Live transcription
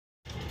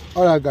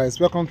Alright guys,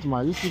 welcome to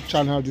my YouTube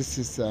channel. This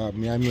is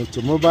Miami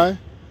Automobile.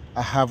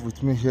 I have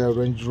with me here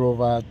Range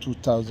Rover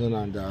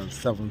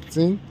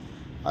 2017.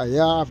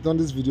 Yeah, I've done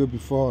this video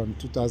before on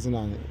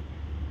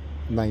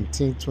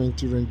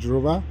 2019-20 Range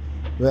Rover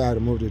where I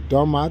removed the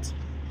door mat.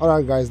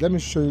 Alright guys, let me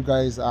show you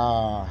guys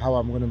how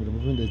I'm going to be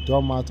removing the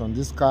door mat on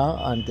this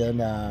car, and then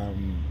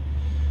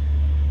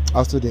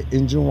also the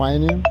engine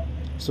whining.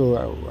 So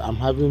I'm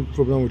having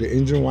problem with the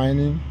engine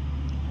whining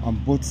on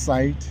both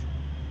sides.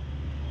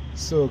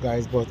 So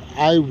guys, but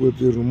I will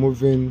be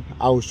removing,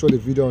 I will show the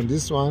video on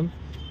this one,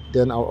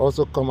 then I'll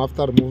also come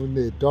after removing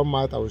the door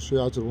mat. I will show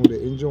you how to remove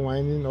the engine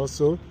whining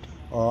also,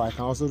 or I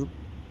can also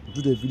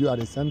do the video at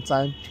the same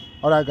time.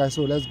 Alright guys,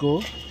 so let's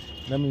go.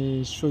 Let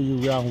me show you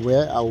where and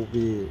where I will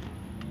be.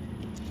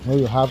 Here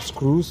you have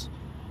screws.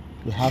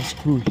 We have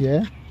screw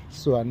here,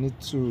 so I need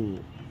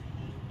to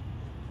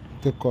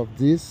take off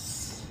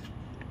this.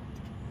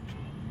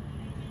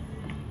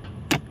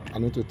 I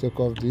need to take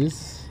off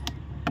this.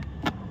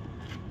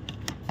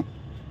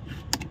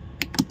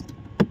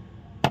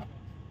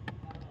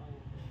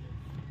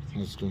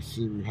 As you can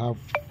see, we have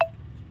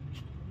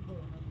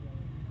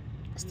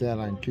stair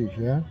line key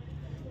here,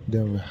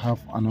 then we have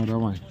another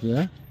one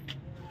here.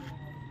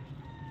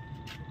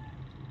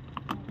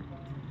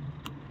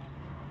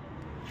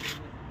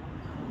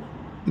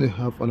 They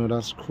have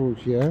another screw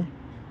here.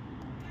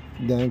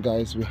 Then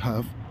guys, we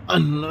have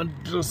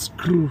another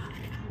screw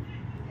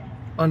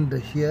under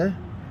here.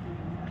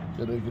 I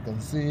don't know if you can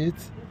see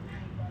it.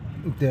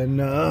 Then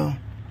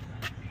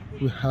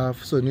we have,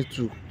 so need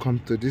to come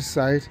to this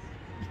side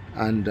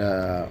and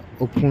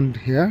opened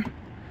here,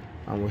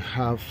 and we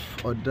have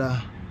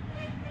other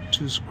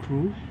two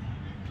screw.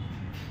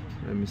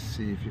 Let me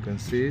see if you can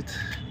see it.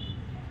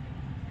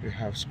 We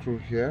have screw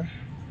here,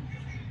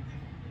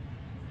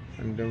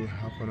 and then we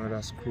have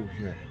another screw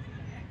here.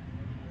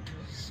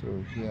 So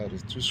here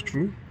is two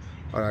screw.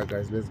 All right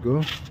guys, let's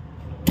go.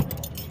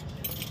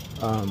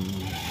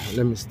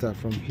 Let me start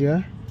from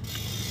here.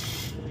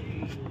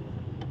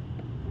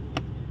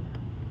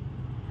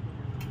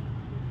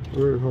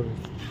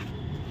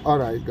 All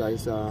right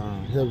guys,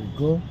 here we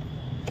go.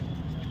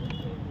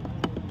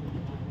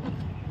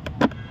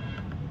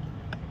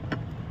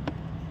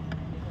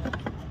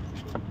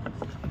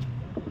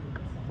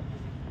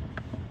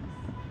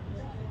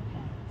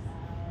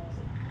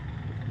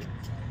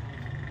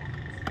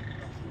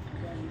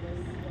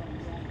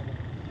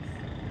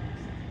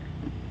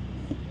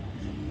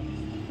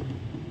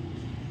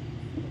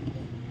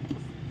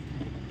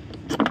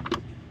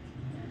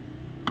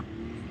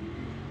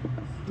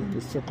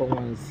 The second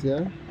one is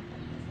here.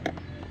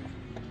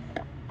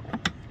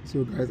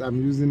 So guys, I'm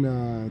using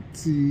a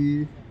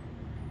T30.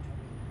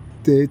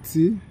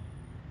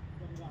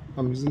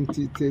 I'm using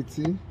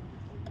T30.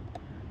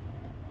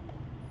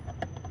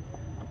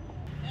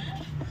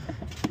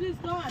 Please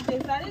come and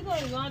take. Are they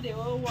going on the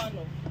whole one?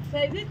 So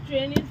is it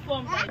training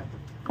form?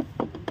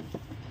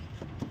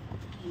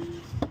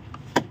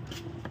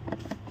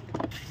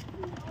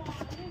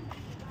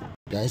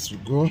 Guys, we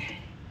go.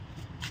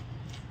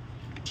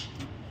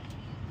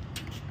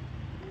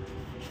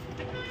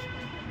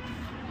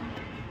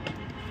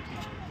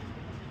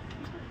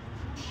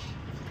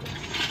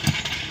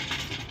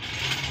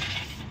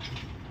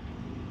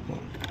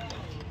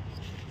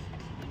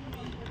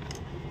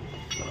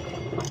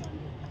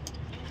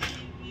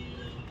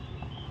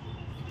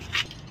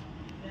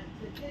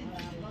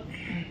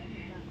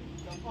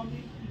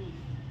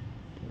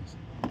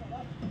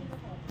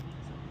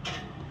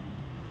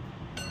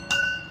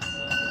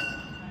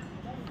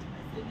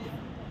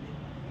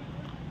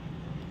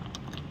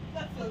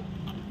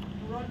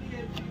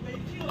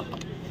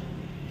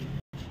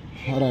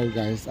 Alright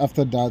guys,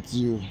 after that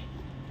you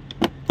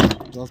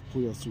just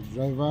pull your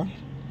screwdriver,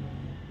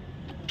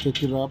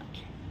 take it up,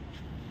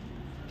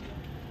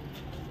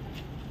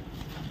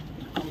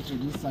 come to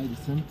this side, the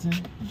same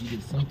thing, do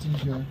the same thing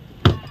here.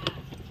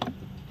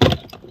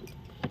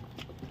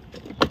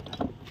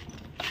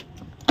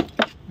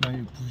 Now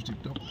you push the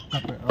top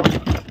carpet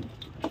up.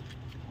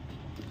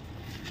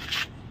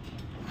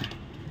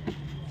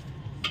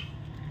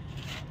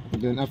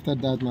 Then after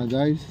that, my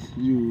guys,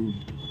 you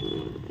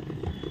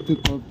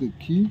take off the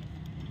key,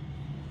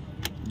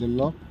 the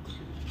lock,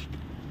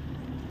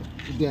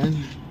 then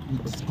you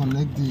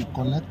disconnect the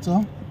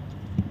connector.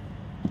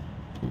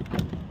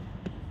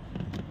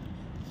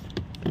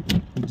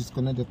 You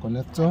disconnect the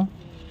connector.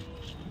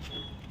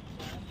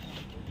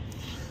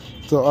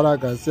 So alright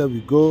guys, here we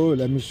go.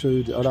 Let me show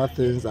you the other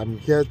things. I'm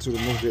here to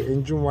remove the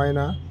engine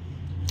whiner.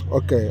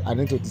 Okay, I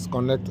need to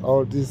disconnect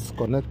all these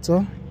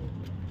connector.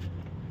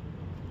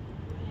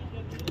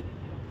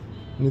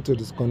 Need to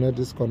disconnect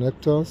these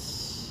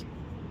connectors.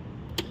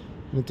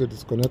 Need to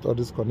disconnect all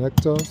these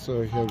connectors.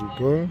 So here we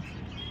go.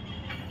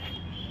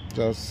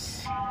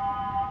 Just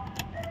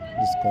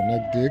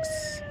disconnect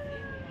this.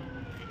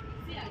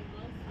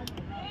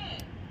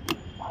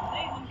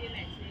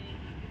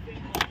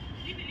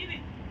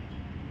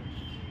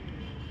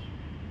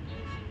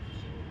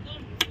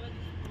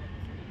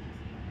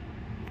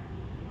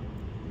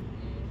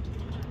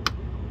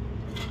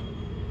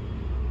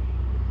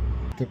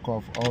 take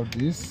off all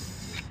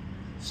these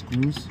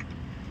screws.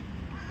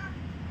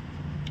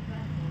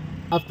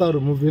 After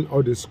removing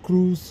all the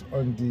screws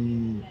on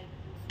the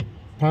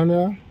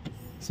panel,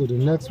 so the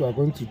next we are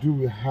going to do,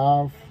 we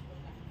have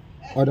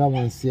other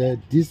ones here.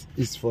 This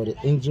is for the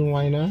engine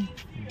whiner,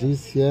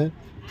 this here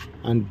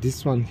and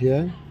this one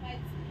here,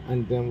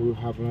 and then we'll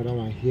have another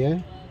one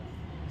here.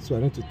 So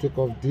I need to take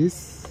off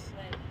this.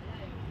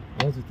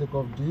 I need to take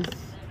off this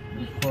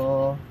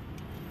before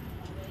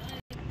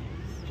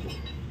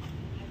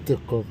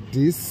take off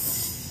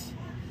this.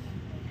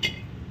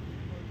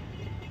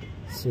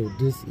 So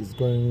this is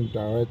going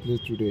directly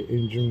to the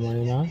engine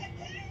whiner.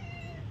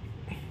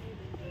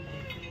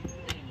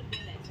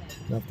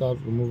 After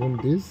removing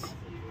this,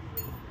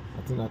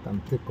 I think I can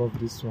take off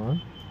this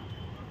one.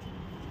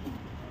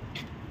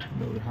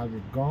 Then we have a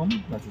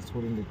gum that is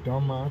holding the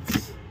door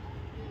mats.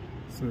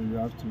 So you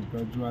have to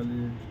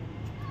gradually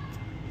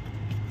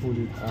pull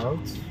it out.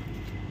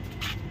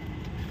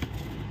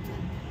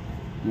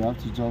 You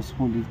have to just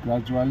hold it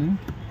gradually.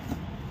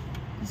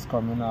 It's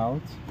coming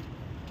out.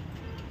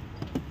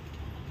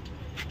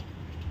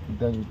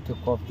 Then you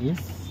take off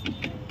this.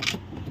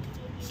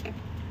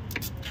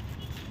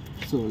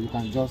 So you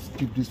can just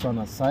keep this one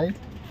aside,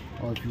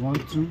 or if you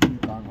want to, you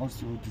can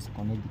also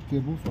disconnect the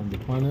cable from the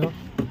panel.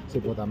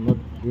 So, but I'm not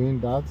doing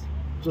that.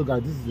 So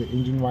guys, this is the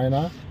engine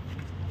whiner.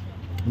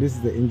 This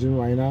is the engine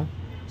whiner.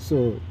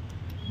 So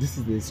this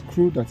is the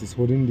screw that is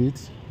holding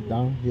it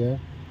down here,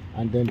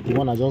 and then the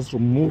one I just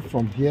removed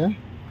from here.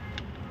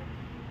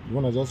 The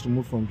one I just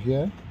removed from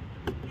here.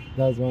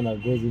 That's the one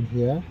that goes in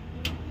here.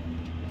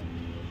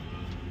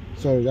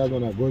 Sorry, that's the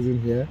one that goes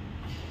in here.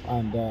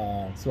 And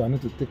so I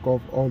need to take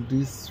off all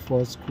these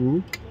 4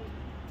 screws.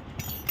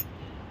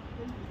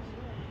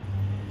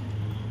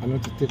 I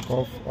need to take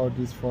off all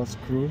these 4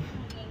 screws.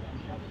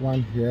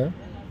 One here,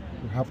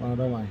 we have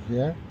another one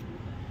here,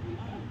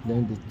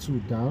 then the 2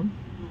 down.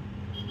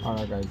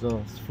 Alright guys,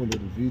 just follow the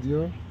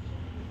video.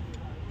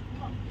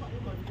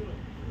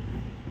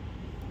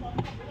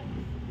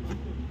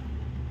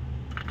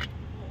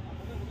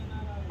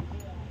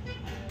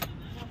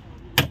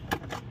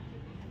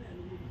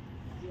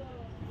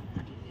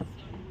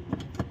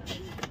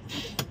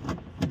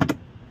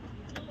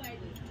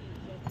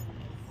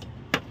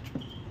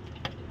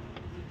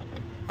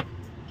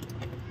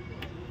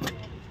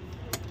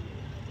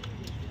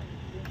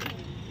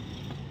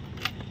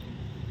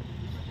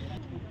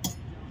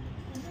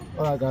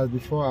 Alright guys,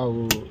 before I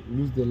will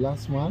lose the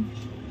last one,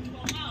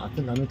 I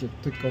think I need to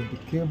take off the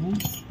cable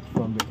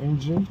from the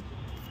engine,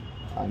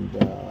 and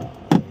there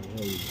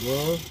we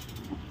go.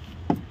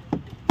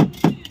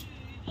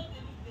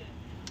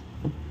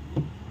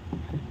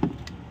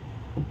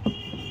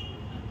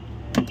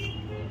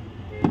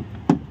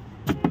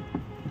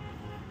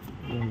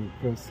 Then we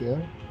press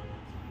here,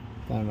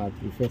 and I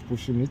prefer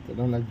pushing it. I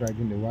don't like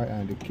dragging the wire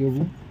and the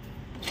cable.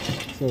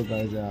 So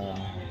guys,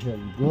 here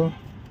we go.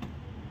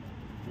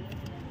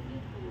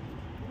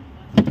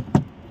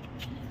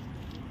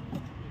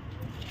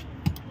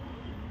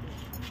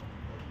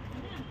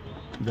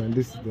 Then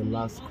this is the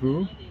last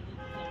screw.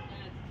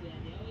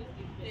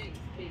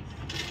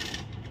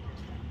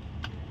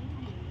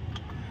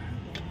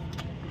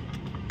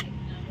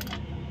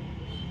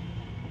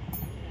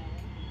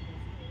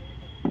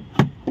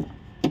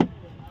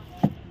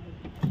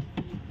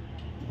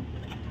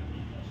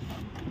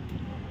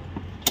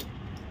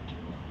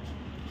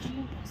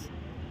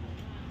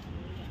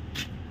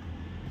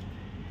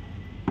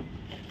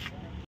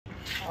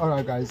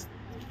 Alright guys,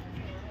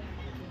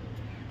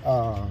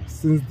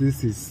 since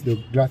this is the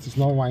glass is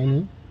not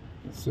whining,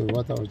 so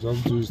what I will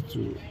just do is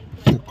to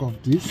take off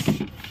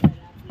this.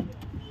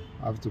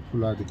 I have to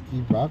pull out the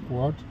key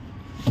backward,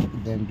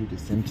 then do the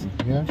same thing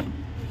here,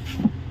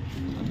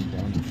 and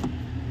then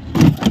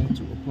I need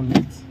to open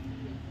it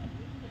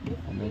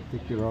and then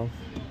take it off,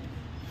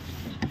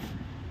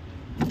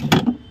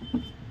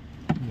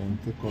 then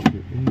take off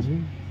the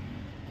engine.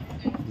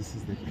 This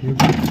is the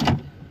cable.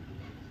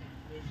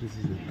 This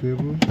is the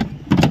cable.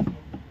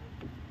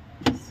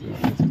 So I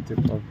have to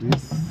take off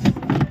this.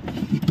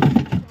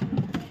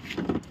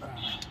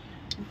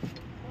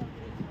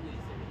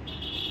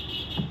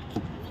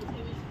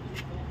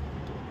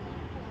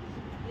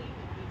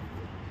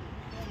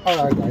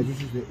 Alright guys,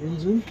 this is the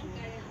engine.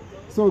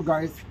 So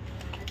guys,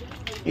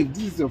 if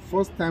this is your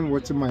first time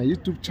watching my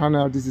YouTube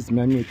channel, this is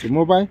Miami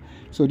Automobile.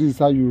 So this is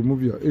how you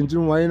remove your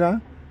engine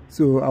whiner.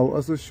 So I will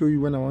also show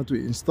you when I want to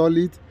install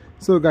it.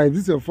 So guys, if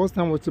this is your first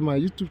time watching my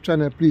YouTube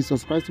channel, please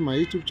subscribe to my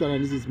YouTube channel.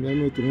 This is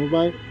Miami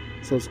Automobile.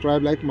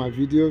 Subscribe, like my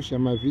video, share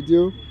my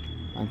video,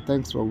 and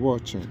thanks for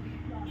watching.